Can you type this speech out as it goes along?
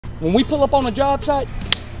when we pull up on a job site,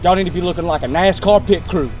 y'all need to be looking like a NASCAR pit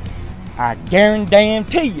crew. I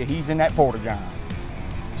guarantee you he's in that porta-john.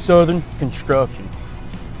 Southern Construction.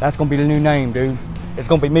 That's gonna be the new name, dude. It's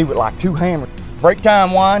gonna be me with like 2 hammers. Break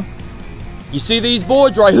time, Juan. You see these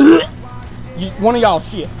boards right here? One of y'all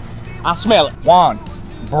shit. I smell it. Juan,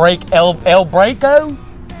 break El Breako?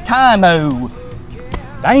 Time-o.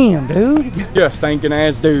 Damn, dude. You're a stinking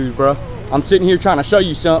ass dude, bro. I'm sitting here trying to show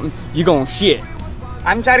you something. You gonna shit.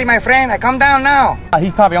 I'm sorry, my friend. I come down now.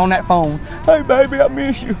 He's probably on that phone. Hey, baby, I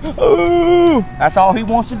miss you. Ooh. That's all he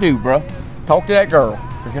wants to do, bro. Talk to that girl. You know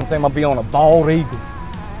what I'm saying? I'm gonna be on a bald eagle.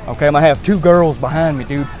 Okay, I'm gonna have 2 girls behind me,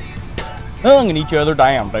 dude. Hunging each other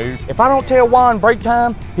down, dude. If I don't tell Juan break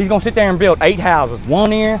time, he's gonna sit there and build 8 houses.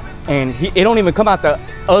 One here, and it don't even come out the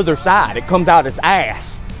other side. It comes out his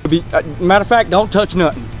ass. Matter of fact, don't touch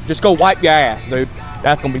nothing. Just go wipe your ass, dude.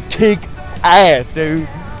 That's gonna be kick ass, dude.